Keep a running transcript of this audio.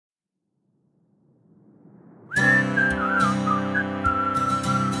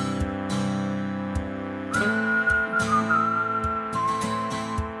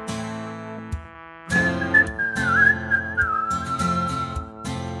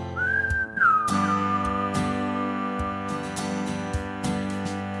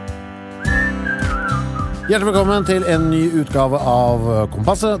Hjertelig velkommen til en ny utgave av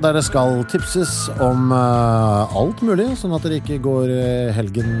Kompasset, der det skal tipses om alt mulig, sånn at dere ikke går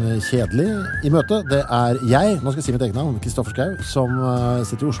helgen kjedelig i møte. Det er jeg, nå skal jeg si mitt eget navn, Kristoffer Schau, som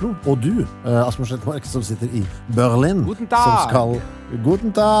sitter i Oslo, og du, Asmund Slettmark, som sitter i Berlin. Guten Tag!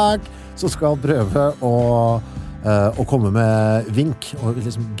 Guten Tag! Som skal prøve å komme med vink og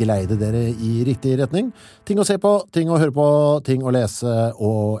liksom geleide dere i riktig retning. Ting å se på, ting å høre på, ting å lese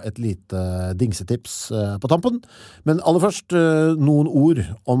og et lite dingsetips på tampen. Men aller først noen ord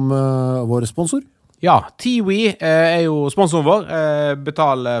om vår sponsor. Ja, Tiwi er jo sponsoren vår.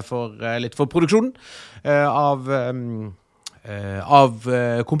 Betaler litt for produksjonen av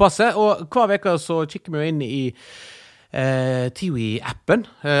Kompasset. Og hver veka så kikker vi jo inn i Tiwi-appen,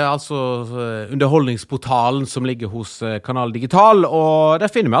 altså underholdningsportalen som ligger hos Kanal Digital, og der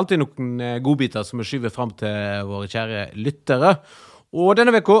finner vi alltid noen godbiter som vi skyver frem til våre kjære lyttere. Og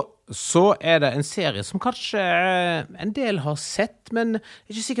denne veka så er det en serie som kanskje en del har sett, men det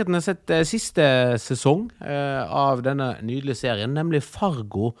er ikke sikkert den har sett siste sesong av denne nydelige serien, nemlig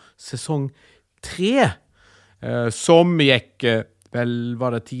Fargo sesong 3, som gikk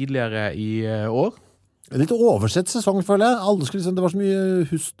var det tidligere i år. Litt oversett sesong, føler jeg. Alle skulle liksom, det var så mye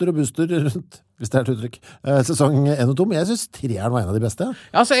huster og buster rundt, hvis det er et uttrykk. Sesong 1 og 2, men jeg synes 3 var en av de beste.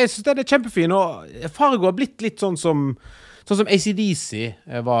 Ja, altså, jeg synes det er kjempefin, og Fargo har blitt litt sånn som AC/DC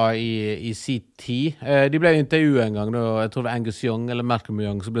var i sin tid. De ble intervjuet en gang, jeg tror det var Angus Young eller Malcolm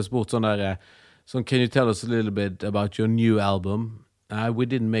Young, som ble spurt sånn der, can you tell us a little bit about your new album? We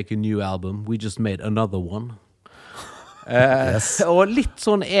didn't make a new album, we just made another one. Yes. Og litt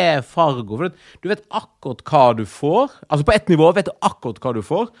sånn er Fargo, for du vet akkurat hva du får. Altså på ett nivå vet du akkurat hva du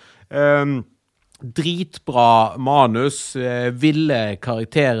får. Dritbra manus, ville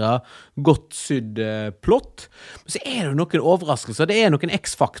karakterer, godt sydd plott. Men så er det noen overraskelser. Det er noen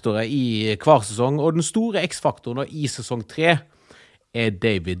X-faktorer i hver sesong, og den store X-faktoren i sesong 3 er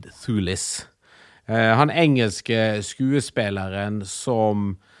David Thewlis. Han engelske skuespilleren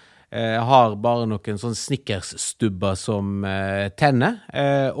som har bare noen sånn snickersstubber som tenner,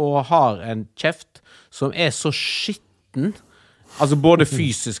 og har en kjeft som er så skitten, altså både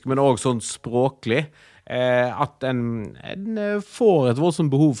fysisk, men også sånn språklig, at en får et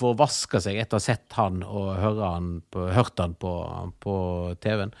voldsomt behov for å vaske seg etter å ha sett han og hørt han på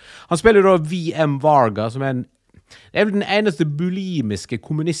TV-en. Han spiller jo da V.M. Varga, som er vel den eneste bulimiske,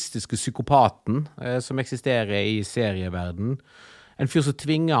 kommunistiske psykopaten som eksisterer i serieverden. En fyr som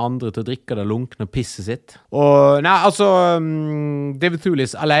tvinger andre til å drikke det lunkne pisset sitt. Og nei, altså, David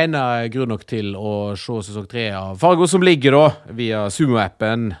Thewlis alene er grunn nok til å se sesong 3 av Fargo, som ligger da via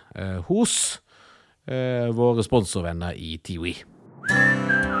Sumo-appen hos våre sponsorvenner i Tiwi.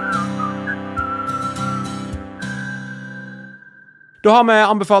 Da har vi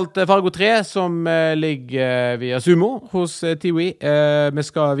anbefalt Fargo 3, som ligger via Sumo hos Tiwi. Vi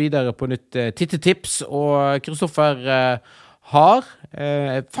skal videre på nytt tittetips, og Kristoffer har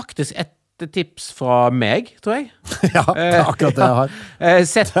faktisk et tips fra meg, tror jeg. Ja, akkurat det jeg har.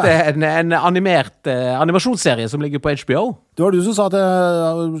 Sett en animasjonsserie som ligger på HBO. Det var du som sa at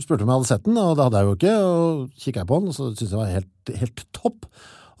jeg spurte om jeg hadde sett den, og det hadde jeg jo ikke, og kikket jeg på den, og så synes jeg det var helt topp.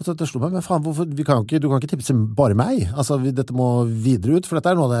 Og så det slo meg, men faen, hvorfor, du kan ikke tipse bare meg. Altså, dette må videre ut, for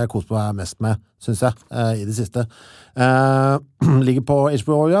dette er noe av det jeg koser meg mest med, synes jeg, i det siste. Ligger på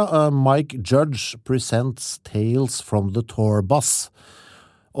HBO, ja. Mike Judge presents Tales from the Tour Bus.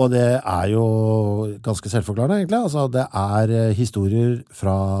 Og det er jo ganske selvforklarende, egentlig. Altså, det er historier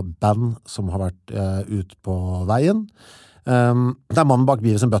fra band som har vært ut på veien. Det er mannen bak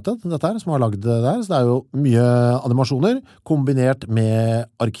Beavis and Butthead, dette her, som har laget det der, så det er jo mye animasjoner kombinert med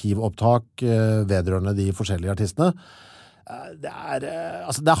arkivopptak vedrørende de forskjellige artistene. Det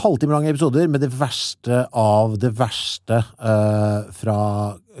er halvtime lange episoder med det verste av det verste fra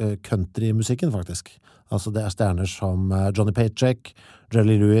countrymusikken, faktisk. Altså det er stjerner som Johnny Paycheck,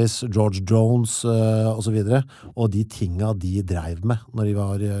 Jerry Lewis, George Jones og så videre, og de tinga de dreiv med når de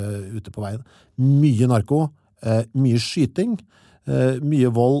var ute på veien. Mye narko, mye skyting, mye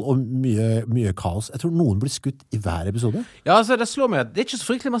vold og mye kaos. Jeg tror noen blir skutt i hver episode. Ja, altså det slår meg at det er ikke så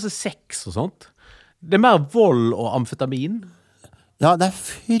fryktelig masse sex og sånt. Det er mer vold og amfetamin. Ja, det er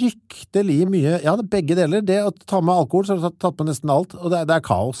fryktelig mye. Ja, det er begge deler. Det å ta med alkohol, så har du tatt med nesten alt. Og det er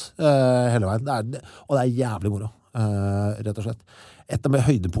kaos hele veien. Og det er jævlig moro, rett og slett. Et av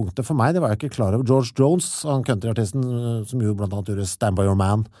høydepunktene for meg, det var jeg ikke klar over. George Jones, han countryartisten som jo blant annet gjorde Stand By Your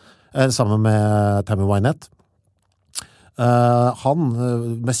Man, sammen med Tammy Wynette. Han,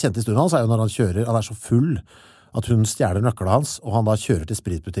 mest kjente historien hans er jo når han er så full at hun stjeler nøkkelen hans, og han da kjører til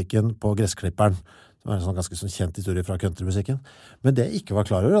spritbutikken på gressklipperen som en sånn ganske sånn kjent historie fra countrymusikken. Men det jeg ikke var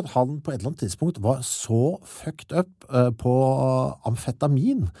klar over, at han på et eller annet tidspunkt var så fucked up på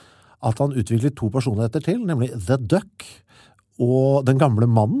amfetamin, at han utviklet 2 personligheter til, nemlig The Duck og Den gamle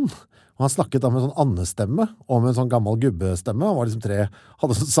mannen. Og han snakket da med en sånn andestemme og med en sånn gammel gubbestemme. Han var liksom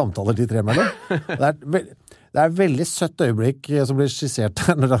hadde sånne samtaler de 3 mellom. Det er veldig søtt øyeblikk som blir skissert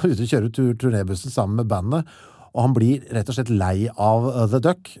når han er ute og kjører turnébussen sammen med bandet. Og han blir rett og slett lei av The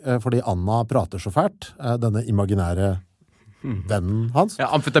Duck, fordi Anna prater så fælt, denne imaginære vennen hans.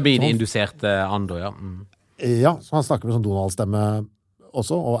 Ja, amfetamin-induserte Ando, ja. Ja, så han snakker med sånn Donald-stemme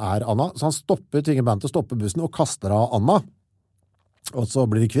også, og er Anna. Så han tvinger bandet til å stoppe bussen og kaster av Anna. Og så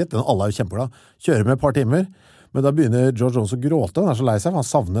blir de kvitt, alle er jo kjempeglade. Kjører med et par timer, men da begynner George Jones å gråte, han er så lei seg, for han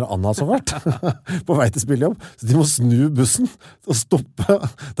savner Anna så hvert på vei til spillejobb. Så de må snu bussen og stoppe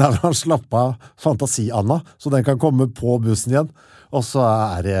der han slapper av Fantasi-Anna, så den kan komme på bussen igjen, og så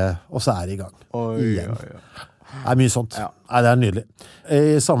er det i gang. Igjen. Det er mye sånt. Ja. Nei, det er nydelig.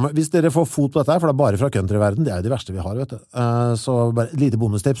 Hvis dere får fot på dette her, for det er bare fra countryverden, det er jo de verste vi har, vet du. Så bare lite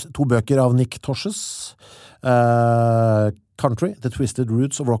bonustips. 2 bøker av Nick Tosches. Country, The Twisted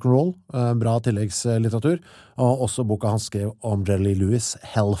Roots of Rock'n'Roll, bra tilleggslitteratur, og også boka han skrev om Jerry Lee Lewis,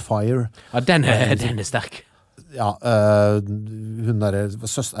 Hellfire. Ja, den er sterk. Ja, hun er det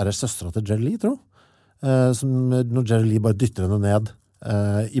søstera til Jerry Lee, tror jeg? Når Jerry Lee bare dytter henne ned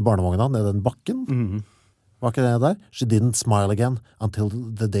i barnevogna, ned den bakken. Var ikke det der? She didn't smile again until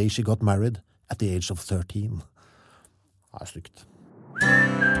the day she got married at the age of 13. Det er stygt.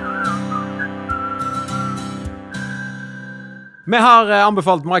 Vi har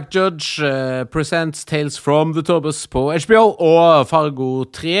anbefalt Mike Judge Presents Tales from the Turbus på HBO og Fargo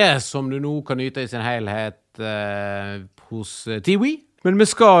 3, som du nå kan nyte i sin helhet hos TV. Men vi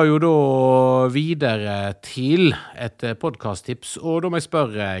skal jo da videre til et podcasttips, og da må jeg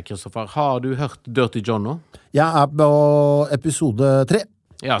spørre, Kristoffer, har du hørt Dirty John nå? Jeg er på episode 3.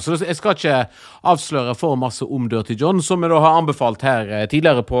 Ja, så jeg skal ikke avsløre for masse om Dirty John, som vi da har anbefalt her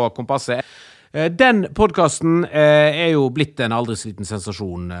tidligere på Kompasset. Den podcasten er jo blitt en aldri så liten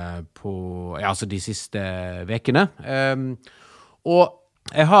sensasjon på de siste vekene. Og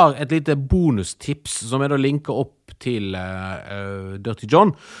jeg har et lite bonustips som jeg da linker opp til Dirty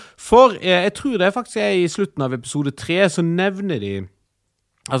John. For jeg tror det faktisk er i slutten av episode 3, så nevner de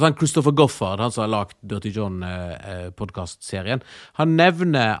han Christopher Goffard, han som har lagt Dirty John podcast-serien, han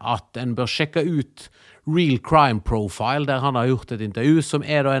nevner at en bør sjekke ut Real Crime Profile, der han har gjort et intervju, som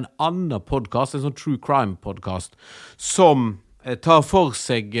er da en annen podcast, en sånn true crime podcast, som tar for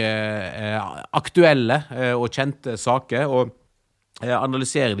seg aktuelle og kjente saker, og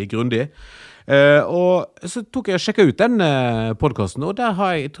analyserer de grundig. Og så tok jeg og sjekket ut den podcasten, og der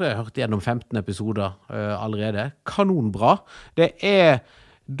har tror jeg hørt gjennom 15 episoder allerede. Kanonbra. Det er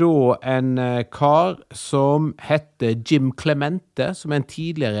da en kar som heter Jim Clemente, som er en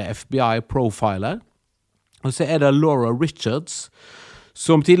tidligere FBI-profiler. Og så er det Laura Richards,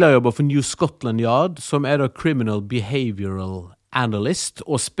 som tidligere jobber for New Scotland Yard, som er da Criminal Behavioral Analyst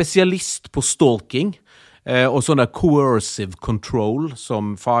og spesialist på stalking, og sånn der coercive control,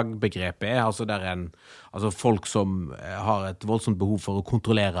 som fagbegrepet er, altså folk som har et voldsomt behov for å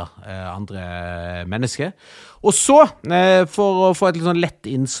kontrollere andre mennesker. Og så, for å få et litt sånn lett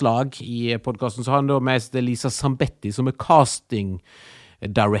innslag i podcasten, så har han da med seg Lisa Zambetti, som er casting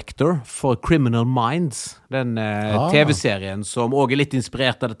director for Criminal Minds, den TV-serien som også er litt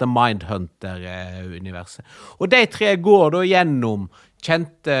inspirert av dette Mindhunter-universet. Og de 3 går da gjennom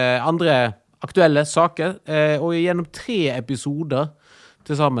kjente andre aktuelle saker, og gjennom 3 episoder,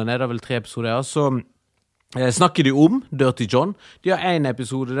 til sammen er det vel 3 episoder, så snakker de om Dirty John. De har en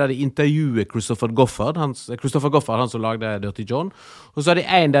episode der de intervjuer Christopher Goffard, han som lagde Dirty John, og så har de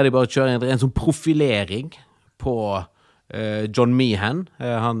en der de bare kjører en sånn profilering på John Meehan,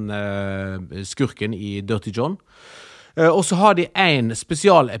 han skurken i Dirty John. Og så har de en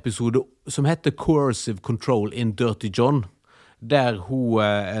spesialepisode som heter Coercive Control in Dirty John, der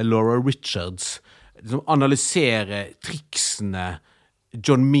Laura Richards liksom analyserer triksene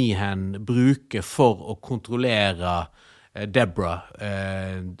John Meehan bruker for å kontrollere Deborah,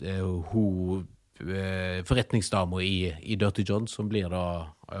 forretningsdama i Dirty John, som blir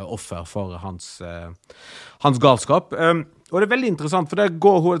da offer for hans galskap. Og det er veldig interessant, for der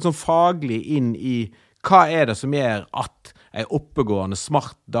går hun litt sånn faglig inn i hva er det som gjør at en oppegående,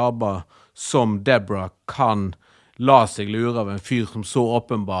 smart dame som Deborah kan la seg lure av en fyr som så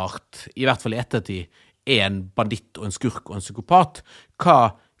åpenbart, i hvert fall i ettertid, er en banditt og en skurk og en psykopat.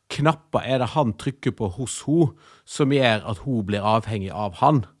 Hva knapper er det han trykker på hos hun som gjør at hun blir avhengig av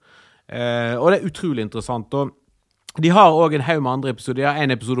han? Og det er utrolig interessant. Og De har også en haug med andre episoder. De har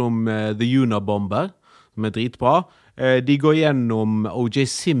en episode om The Unabomber, som dritbra. De går gjennom O.J.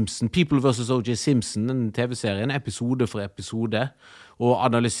 Simpson, People vs. O.J. Simpson, den TV-serien, episode for episode, og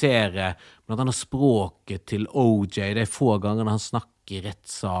analyserer blant annet språket til O.J. Det få gangene han snakker i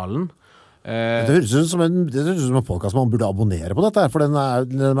rettssalen. Det høres ut som en podcast man burde abonnere på dette, for den er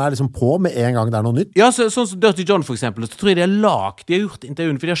liksom på med en gang det er noe nytt. Ja, sånn som Dirty John for eksempel, så tror jeg de har gjort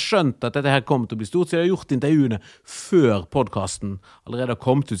intervjuene, for de har skjønt at dette her kommer til å bli stort, så de har gjort intervjuene før podcasten allerede har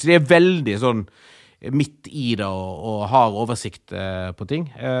kommet ut, så de er veldig sånn midt i det og har oversikt på ting.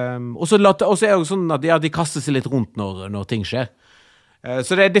 Og så er det jo sånn at de kaster seg litt rundt når ting skjer.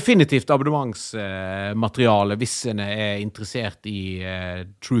 Så det er definitivt abonnementsmateriale hvis en er interessert i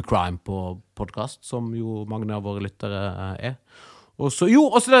true crime på podcast, som jo mange av våre lyttere er. Og så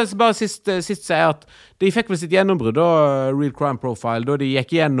det bare sist sier at de fikk vel sitt gjennombrudd da, Real Crime Profile, da de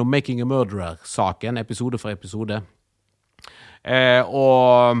gikk gjennom Making a Murderer-saken, episode for episode.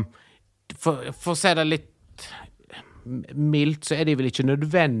 Og for å si det litt mildt, så er de vel ikke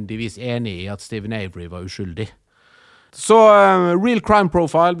nødvendigvis enige i at Stephen Avery var uskyldig. Så Real Crime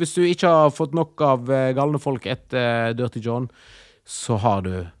Profile, hvis du ikke har fått nok av galne folk etter Dirty John, så har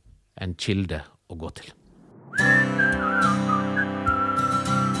du en kilde å gå til.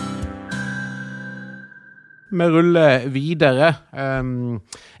 Vi ruller videre.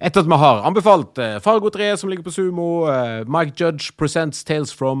 Etter at vi har anbefalt Fargo 3, som ligger på Sumo, Mike Judge Presents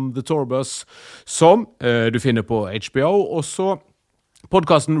Tales from the Tourbus, som du finner på HBO, og så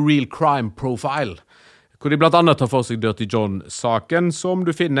podcasten Real Crime Profile, hvor de blant annet tar for seg Dirty John-saken, som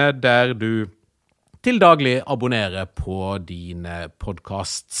du finner der du til daglig abonnerer på dine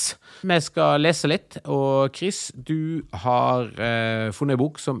podcasts. Vi skal lese litt, og Chris, du har funnet en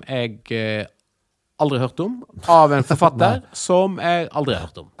bok som jeg aldri hørt om, av en forfatter som jeg aldri har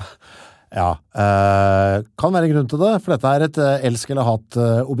hørt om. Ja, kan være en grunn til det, for dette er et elsk- eller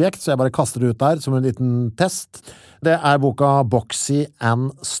hat-objekt, så jeg bare kaster det ut der som en liten test. Det er boka Boxy and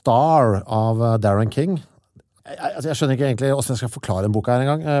Star av Darren King. Jeg skjønner ikke egentlig hvordan jeg skal forklare en boka her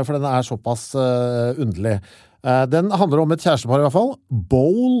en gang, for den er såpass underlig. Den handler om et kjærestepar i hvert fall,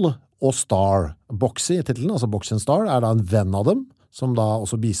 Bowl og Star. Boxy i titelen, altså Boxy and Star, er da en venn av dem, som da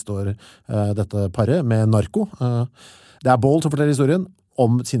også bistår dette paret med narko. Det er Bowl som forteller historien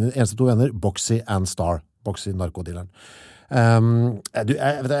om sine eneste to venner, Boxy and Star. Boxy, narkodealeren. Jeg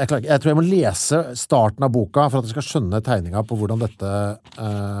tror jeg må lese starten av boka for at jeg skal skjønne tegninga på hvordan dette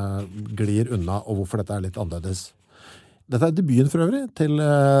glir unna, og hvorfor dette er litt annerledes. Dette er debuten for øvrig til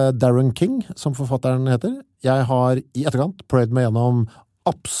Darren King, som forfatteren heter. Jeg har i etterkant prøvd meg gjennom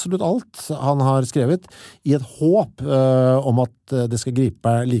absolutt alt han har skrevet, i et håp om at det skal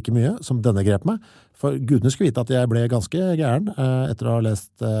gripe like mye som denne grep meg. For gudene skulle vite at jeg ble ganske gæren etter å ha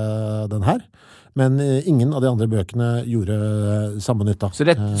lest den her. Men ingen av de andre bøkene gjorde samme nytta.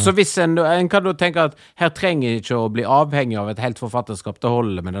 Så hvis en kan du tenke at her trenger ikke å bli avhengig av et helt forfatterskap til å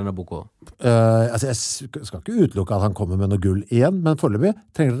holde med denne boka? Jeg skal ikke utelukke at han kommer med noe gull igjen, men foreløpig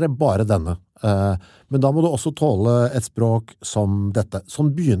trenger dere bare denne. Men da må du også tåle et språk som dette,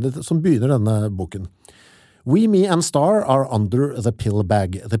 som begynner denne boken. We, me and Star are under the pill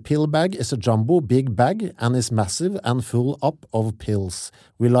bag. The pill bag is a jumbo big bag and is massive and full up of pills.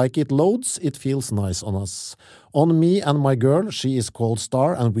 We like it loads, it feels nice on us. On me and my girl, she is called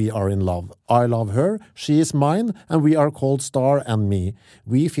Star and we are in love. I love her, she is mine and we are called Star and me.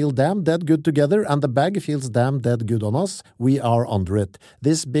 We feel damn dead good together and the bag feels damn dead good on us. We are under it.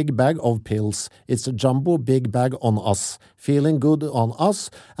 This big bag of pills, it's a jumbo big bag on us. Feeling good on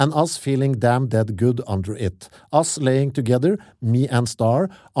us and us feeling damn dead good under it. Us laying together, me and Star,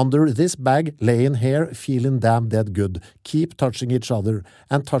 under this bag laying here feeling damn dead good. Keep touching each other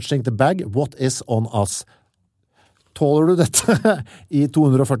and touching the bag, what is on us. Tåler du dette i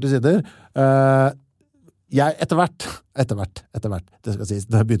 240 sider? Jeg etter hvert, det skal sies,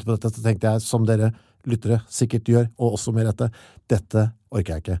 da jeg begynte på dette, så tenkte jeg, som dere lyttere sikkert gjør, og også med dette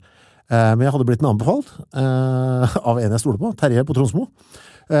orker jeg ikke. Men jeg hadde blitt en anbefalt av en jeg stoler på, Terje på Tronsmo.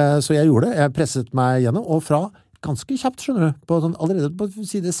 Så jeg gjorde det, jeg presset meg gjennom, og fra ganske kjapt, skjønner du, allerede på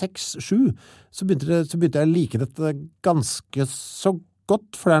side 6-7, så begynte jeg å like dette ganske så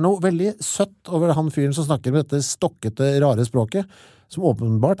godt, for det er noe veldig søtt over han fyren som snakker med dette stokkete, rare språket, som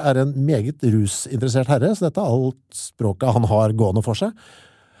åpenbart er en meget rusinteressert herre, så dette er alt språket han har gående for seg.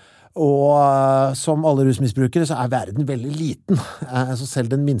 Og som alle rusmisbrukere så er verden veldig liten, så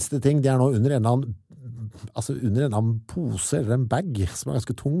selv den minste ting, de er nå under en eller annen pose eller en bag som er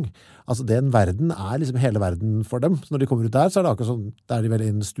ganske tung. Altså den verden er liksom hele verden for dem. Så når de kommer ut der, så er det akkurat sånn, der er de vel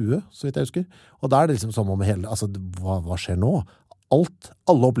i en stue, så vidt jeg husker. Og da er det liksom som om hva skjer nå?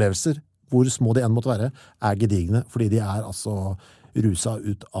 Alle opplevelser hvor små de enn måtte være, gedigne, fordi de altså rusa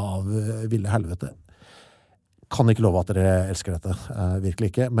ut av ville helvete. Kan ikke love at dere elsker dette,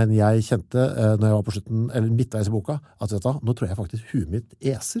 virkelig ikke, men jeg kjente når jeg var på slutten, eller midtveis I boka, at nå tror jeg faktisk huet mitt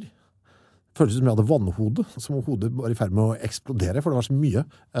eser. Føltes som jeg hadde vannhode, som hodet var I ferd med å eksplodere, for det var så mye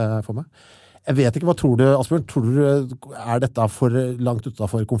for meg. Jeg vet ikke, hva tror du, Asbjørn? Tror du, dette for langt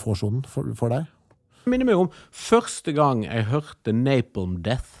utenfor komfortzonen for deg? Jeg minner meg om første gang jeg hørte Napalm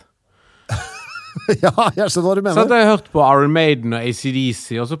Death. Ja, jeg skjønner hva du mener. Så hadde jeg hørt på Iron Maiden og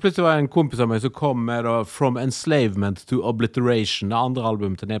AC/DC, og så plutselig var det en kompis av meg som kom med From Enslavement to Obliteration, det andre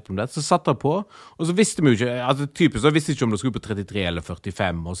albumet til Napalm Death, så satt jeg på, og så visste vi jo ikke, altså typisk, så visste jeg ikke om det skulle på 33 eller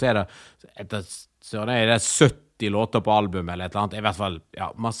 45, og så det 70 låter på albumet eller et eller annet, I hvert fall,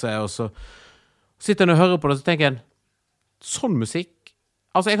 ja, masse, og så sitter jeg og hører på det, så tenker jeg, sånn musikk,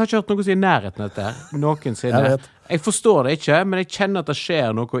 altså, jeg har ikke hørt noe som I nærheten av dette noensinne. Jeg forstår det ikke, men jeg kjenner at det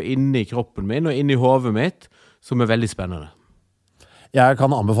skjer noe inni kroppen min og inni hodet mitt som veldig spennende. Jeg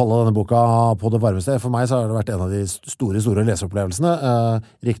kan anbefale denne boka på det varmeste. For meg så har det vært en av de store leseopplevelsene.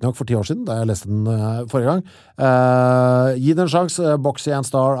 Riktig nok for 10 år siden, da jeg leste den forrige gang. Gi den en sjanse. Boxy and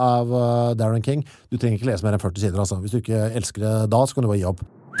Star av Darren King. Du trenger ikke lese mer enn 40 sider, altså. Hvis du ikke elsker det da, så kan du bare gi opp.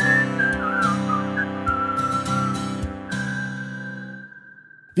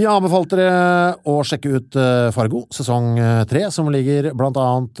 Vi anbefalte dere å sjekke ut Fargo, sesong 3, som ligger blant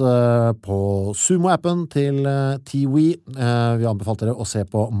annet på Sumo-appen til TV. Vi anbefalte dere å se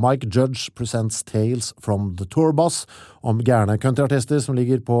på Mike Judge Presents Tales from the Tour Bus, om gærne countryartister som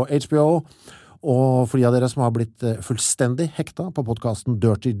ligger på HBO. Og for de av dere som har blitt fullstendig hekta på podcasten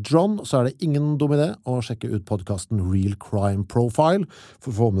Dirty John, så det ingen dum idé å sjekke ut podcasten Real Crime Profile,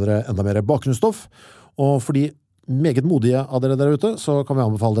 for å få med dere enda mer bakgrunnsstoff. Og fordi meget modige av dere der ute, så kan vi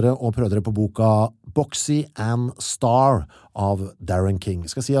anbefale dere å prøve dere på boka Boxy and Star av Darren King.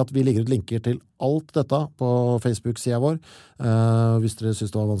 Jeg skal si at vi legger ut linker til alt dette på Facebook-siden vår. Hvis dere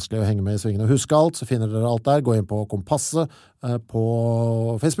synes det var vanskelig å henge med I svingene og huske alt, så finner dere alt der. Gå inn på Kompasset på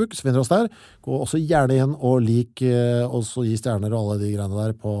Facebook, så finner dere oss der. Gå også gjerne inn og og så gi stjerner og alle de greiene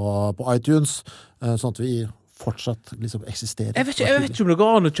der på iTunes, sånn at vi fortsatt liksom eksisterer. Jeg vet ikke om det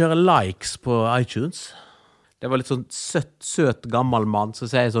går an å kjøre likes på iTunes. Det var litt sånn søt gammel mann som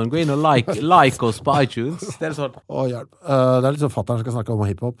sier sånn, gå inn og like oss på iTunes. Det sånn. Hjelp. Det litt sånn fatteren som skal snakke om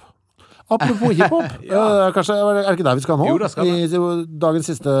hiphop. Apropos hiphop, kanskje, det ikke der vi skal nå? Jo, det skal vi. I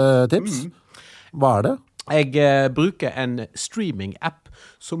dagens siste tips. Hva det? Jeg bruker en streaming-app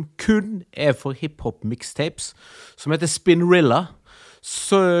som kun for hiphop mixtapes, som heter Spinrilla.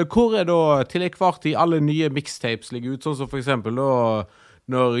 Så hvor da til hvert I alle nye mixtapes ligger ut, sånn som for eksempel da,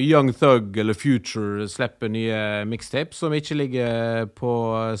 når Young Thug eller Future slipper nye mixtapes som ikke ligger på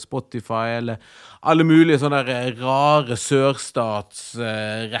Spotify eller alle mulige sånne rare sørstats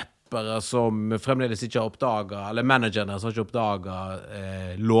rappere som fremdeles ikke har oppdaget, eller managerne som ikke har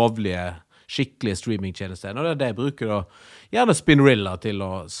oppdaget lovlige, skikkelige streamingtjenester. Og det jeg bruker da gjerne Spinrilla til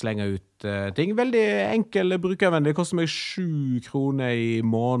å slenge ut ting. Veldig enkel brukervennlig. Det koster meg 7 kroner I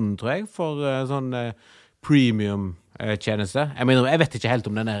måneden, tror jeg, for sånn premium tjeneste. Jeg vet ikke helt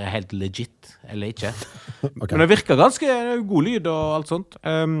om den helt legit eller ikke. Okay. Men det virker ganske god lyd og alt sånt.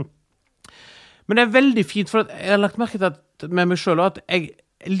 Men det veldig fint, for jeg har lagt merke til at, med meg selv at jeg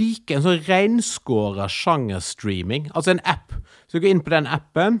liker en sånn renskåret sjangerstreaming. Altså en app. Så jeg går inn på den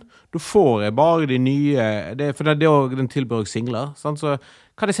appen, da får jeg bare de nye, for det også den tilbør singler, sant? Så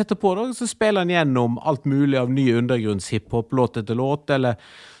kan jeg sette på da, så spiller den gjennom alt mulig av nye undergrunns-hiphop, låt etter låt, eller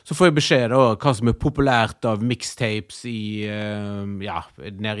så får jeg beskjed da, hva som populært av mixtapes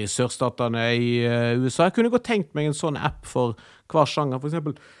nede I sørstatene I USA. Jeg kunne godt tenkt meg en sånn app for hver sjanger, for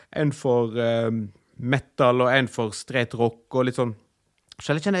eksempel en for metal og en for straight rock og litt sånn.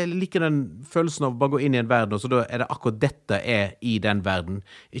 Så jeg liker den følelsen av å bare gå inn I en verden, og så da det akkurat dette I den verden.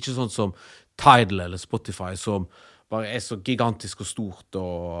 Ikke sånn som Tidal eller Spotify, som bare så gigantisk og stort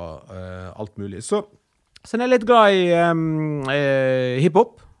og alt mulig. Så jeg litt glad I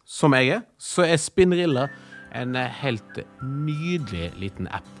hiphop, som jeg så Spinrilla en helt nydelig liten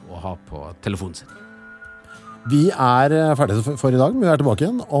app å ha på telefonen sin. Vi ferdige for I dag, men vi tilbake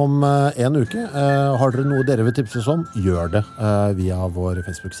igjen om en uke. Har dere noe dere vil tipse oss om, gjør det via vår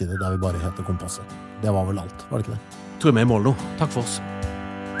Facebook-side, der vi bare heter Kompasset. Det var vel alt, var det ikke det? Tror vi I mål nå. Takk for oss.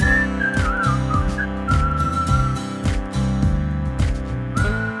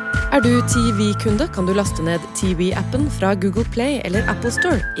 Du TV-kunde, kan du laste ned TV-appen fra Google Play eller Apple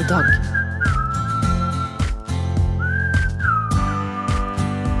Store I dag.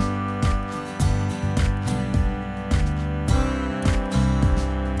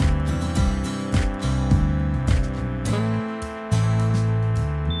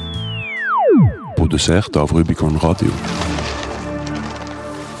 produsert av Rubicon Radio.